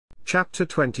Chapter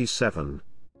 27.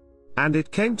 And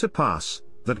it came to pass,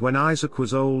 that when Isaac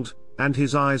was old, and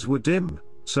his eyes were dim,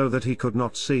 so that he could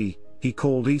not see, he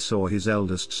called Esau his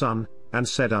eldest son, and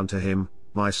said unto him,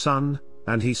 My son,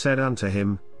 and he said unto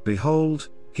him, Behold,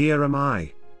 here am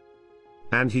I.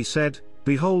 And he said,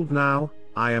 Behold now,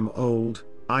 I am old,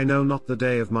 I know not the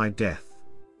day of my death.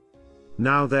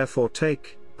 Now therefore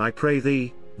take, I pray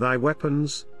thee, thy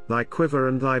weapons, thy quiver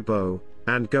and thy bow,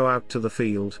 and go out to the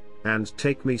field, and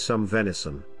take me some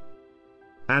venison.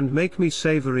 And make me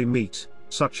savory meat,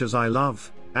 such as I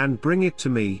love, and bring it to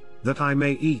me, that I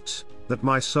may eat, that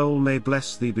my soul may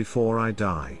bless thee before I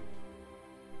die.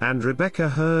 And Rebekah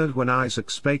heard when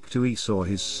Isaac spake to Esau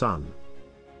his son.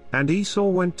 And Esau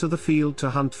went to the field to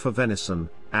hunt for venison,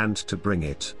 and to bring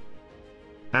it.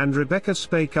 And Rebekah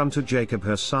spake unto Jacob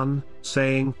her son,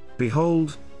 saying,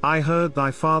 Behold, I heard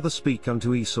thy father speak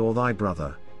unto Esau thy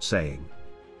brother, saying,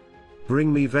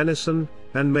 Bring me venison,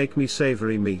 and make me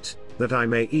savory meat, that I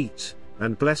may eat,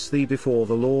 and bless thee before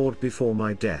the Lord before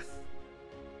my death.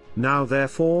 Now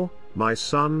therefore, my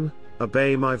son,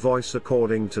 obey my voice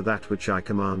according to that which I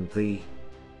command thee.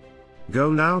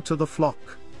 Go now to the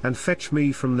flock, and fetch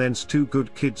me from thence 2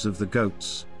 good kids of the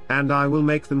goats, and I will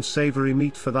make them savory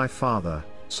meat for thy father,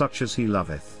 such as he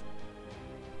loveth.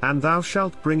 And thou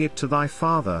shalt bring it to thy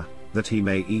father, that he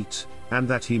may eat, and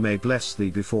that he may bless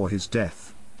thee before his death.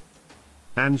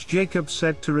 And Jacob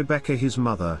said to Rebekah his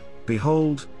mother,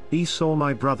 Behold, Esau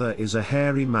my brother is a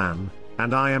hairy man,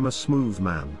 and I am a smooth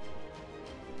man.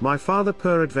 My father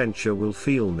peradventure will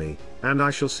feel me, and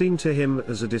I shall seem to him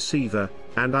as a deceiver,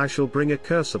 and I shall bring a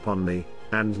curse upon me,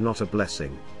 and not a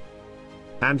blessing.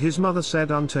 And his mother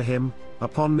said unto him,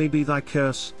 Upon me be thy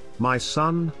curse, my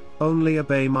son, only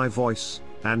obey my voice,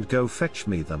 and go fetch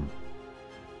me them.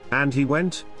 And he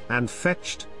went, and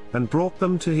fetched, and brought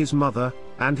them to his mother,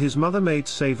 and his mother made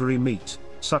savory meat,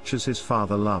 such as his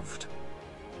father loved.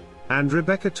 And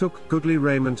Rebekah took goodly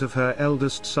raiment of her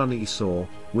eldest son Esau,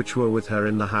 which were with her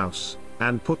in the house,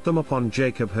 and put them upon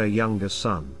Jacob her younger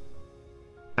son.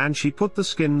 And she put the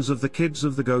skins of the kids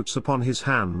of the goats upon his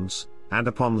hands, and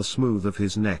upon the smooth of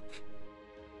his neck.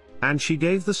 And she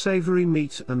gave the savory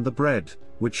meat and the bread,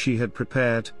 which she had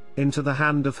prepared, into the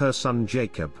hand of her son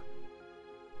Jacob.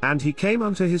 And he came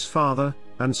unto his father,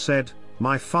 and said,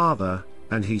 My father,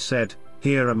 and he said,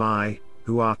 Here am I,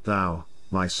 who art thou,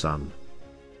 my son?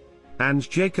 And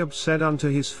Jacob said unto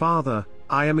his father,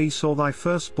 I am Esau thy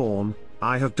firstborn,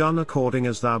 I have done according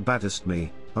as thou badest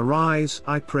me, arise,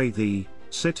 I pray thee,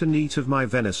 sit and eat of my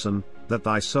venison, that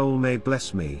thy soul may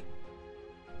bless me.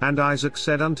 And Isaac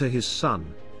said unto his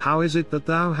son, How is it that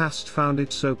thou hast found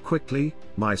it so quickly,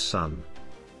 my son?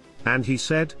 And he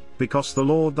said, Because the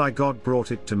Lord thy God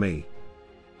brought it to me.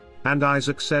 And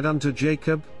Isaac said unto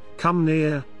Jacob, Come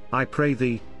near, I pray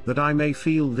thee, that I may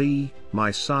feel thee,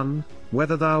 my son,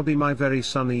 whether thou be my very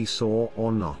son Esau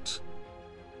or not.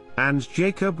 And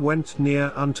Jacob went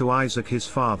near unto Isaac his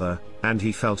father, and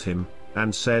he felt him,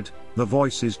 and said, The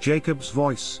voice is Jacob's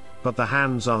voice, but the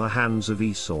hands are the hands of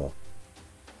Esau.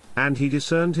 And he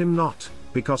discerned him not,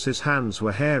 because his hands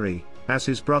were hairy, as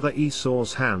his brother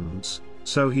Esau's hands,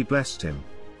 so he blessed him.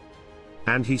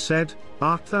 And he said,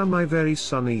 Art thou my very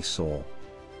son Esau?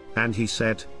 And he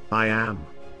said, I am.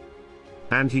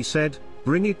 And he said,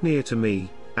 Bring it near to me,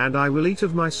 and I will eat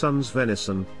of my son's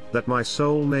venison, that my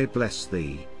soul may bless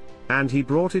thee. And he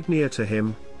brought it near to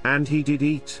him, and he did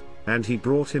eat, and he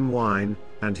brought him wine,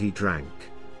 and he drank.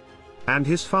 And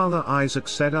his father Isaac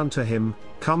said unto him,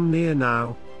 Come near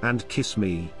now, and kiss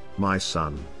me, my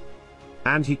son.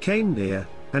 And he came near,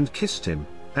 and kissed him,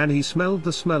 and he smelled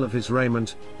the smell of his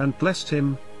raiment, and blessed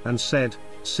him, and said,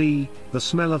 See, the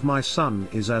smell of my son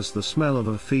is as the smell of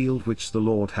a field which the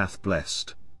Lord hath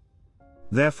blessed.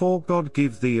 Therefore God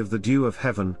give thee of the dew of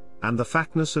heaven, and the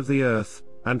fatness of the earth,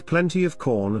 and plenty of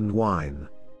corn and wine.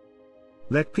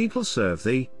 Let people serve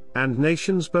thee, and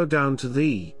nations bow down to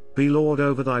thee, be Lord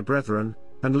over thy brethren,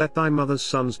 and let thy mother's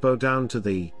sons bow down to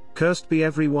thee, cursed be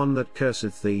every one that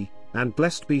curseth thee, and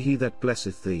blessed be he that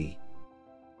blesseth thee.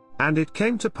 And it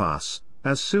came to pass,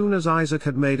 as soon as Isaac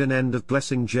had made an end of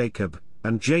blessing Jacob,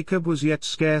 and Jacob was yet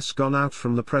scarce gone out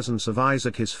from the presence of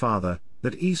Isaac his father,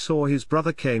 that Esau his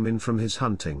brother came in from his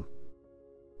hunting.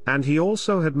 And he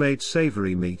also had made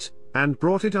savory meat, and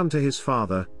brought it unto his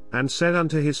father, and said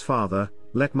unto his father,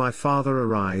 Let my father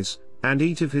arise, and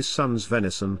eat of his son's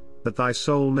venison, that thy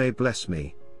soul may bless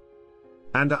me.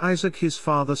 And Isaac his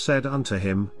father said unto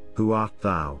him, Who art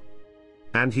thou?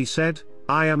 And he said,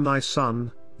 I am thy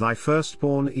son, thy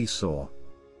firstborn Esau.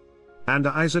 And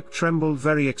Isaac trembled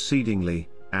very exceedingly,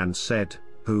 and said,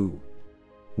 Who?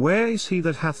 Where is he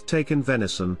that hath taken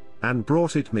venison, and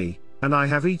brought it me, And I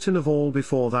have eaten of all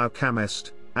before thou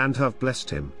camest, and have blessed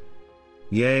him.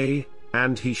 Yea,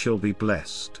 and he shall be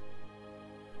blessed.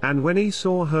 And when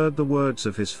Esau heard the words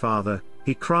of his father,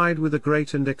 he cried with a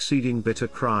great and exceeding bitter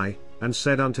cry, and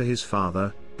said unto his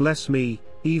father, Bless me,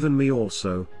 even me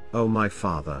also, O my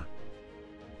father.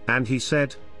 And he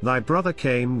said, Thy brother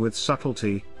came with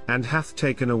subtlety, and hath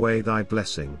taken away thy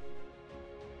blessing.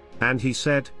 And he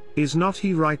said, Is not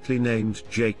he rightly named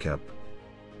Jacob?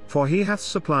 For he hath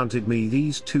supplanted me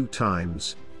these 2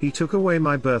 times, he took away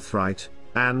my birthright,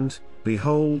 and,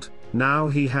 behold, now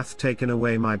he hath taken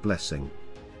away my blessing.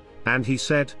 And he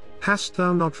said, Hast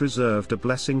thou not reserved a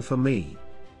blessing for me?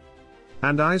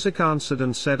 And Isaac answered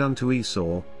and said unto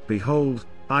Esau, Behold,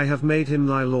 I have made him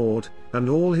thy lord, and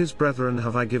all his brethren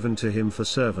have I given to him for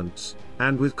servants,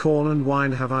 and with corn and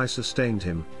wine have I sustained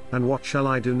him, and what shall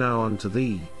I do now unto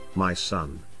thee, my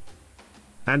son?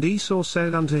 And Esau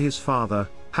said unto his father,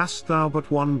 Hast thou but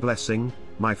one blessing,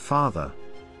 my father?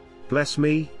 Bless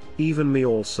me, even me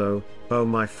also, O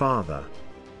my father.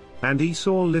 And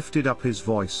Esau lifted up his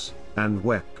voice, and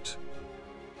wept.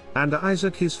 And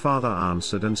Isaac his father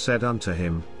answered and said unto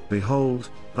him, Behold,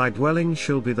 thy dwelling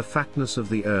shall be the fatness of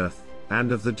the earth,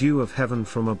 and of the dew of heaven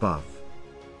from above.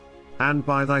 And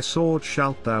by thy sword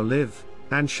shalt thou live,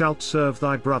 and shalt serve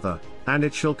thy brother, and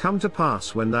it shall come to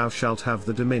pass when thou shalt have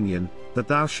the dominion, that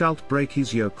thou shalt break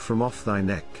his yoke from off thy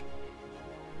neck.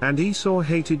 And Esau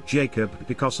hated Jacob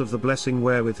because of the blessing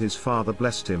wherewith his father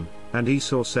blessed him, and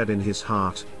Esau said in his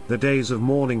heart, The days of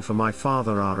mourning for my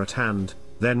father are at hand,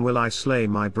 then will I slay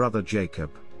my brother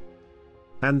Jacob.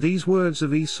 And these words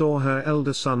of Esau her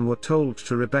elder son were told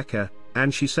to Rebekah,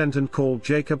 and she sent and called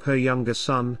Jacob her younger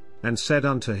son, and said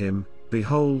unto him,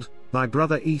 Behold, thy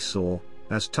brother Esau,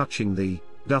 as touching thee,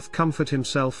 doth comfort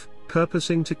himself,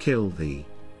 purposing to kill thee.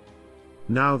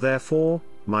 Now therefore,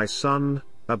 my son,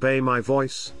 obey my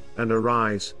voice, and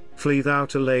arise, flee thou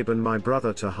to Laban my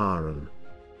brother to Haran.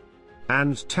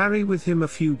 And tarry with him a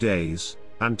few days,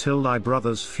 until thy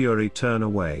brother's fury turn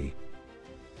away.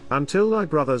 Until thy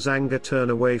brother's anger turn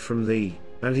away from thee,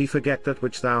 and he forget that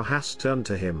which thou hast done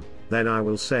to him, then I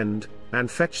will send, and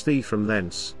fetch thee from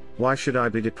thence. Why should I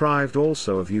be deprived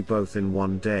also of you both in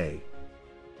one day?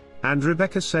 And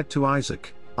Rebekah said to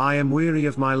Isaac, I am weary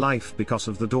of my life because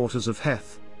of the daughters of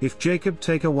Heth. If Jacob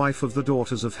take a wife of the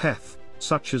daughters of Heth,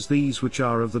 such as these which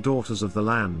are of the daughters of the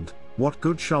land, what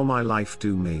good shall my life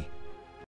do me?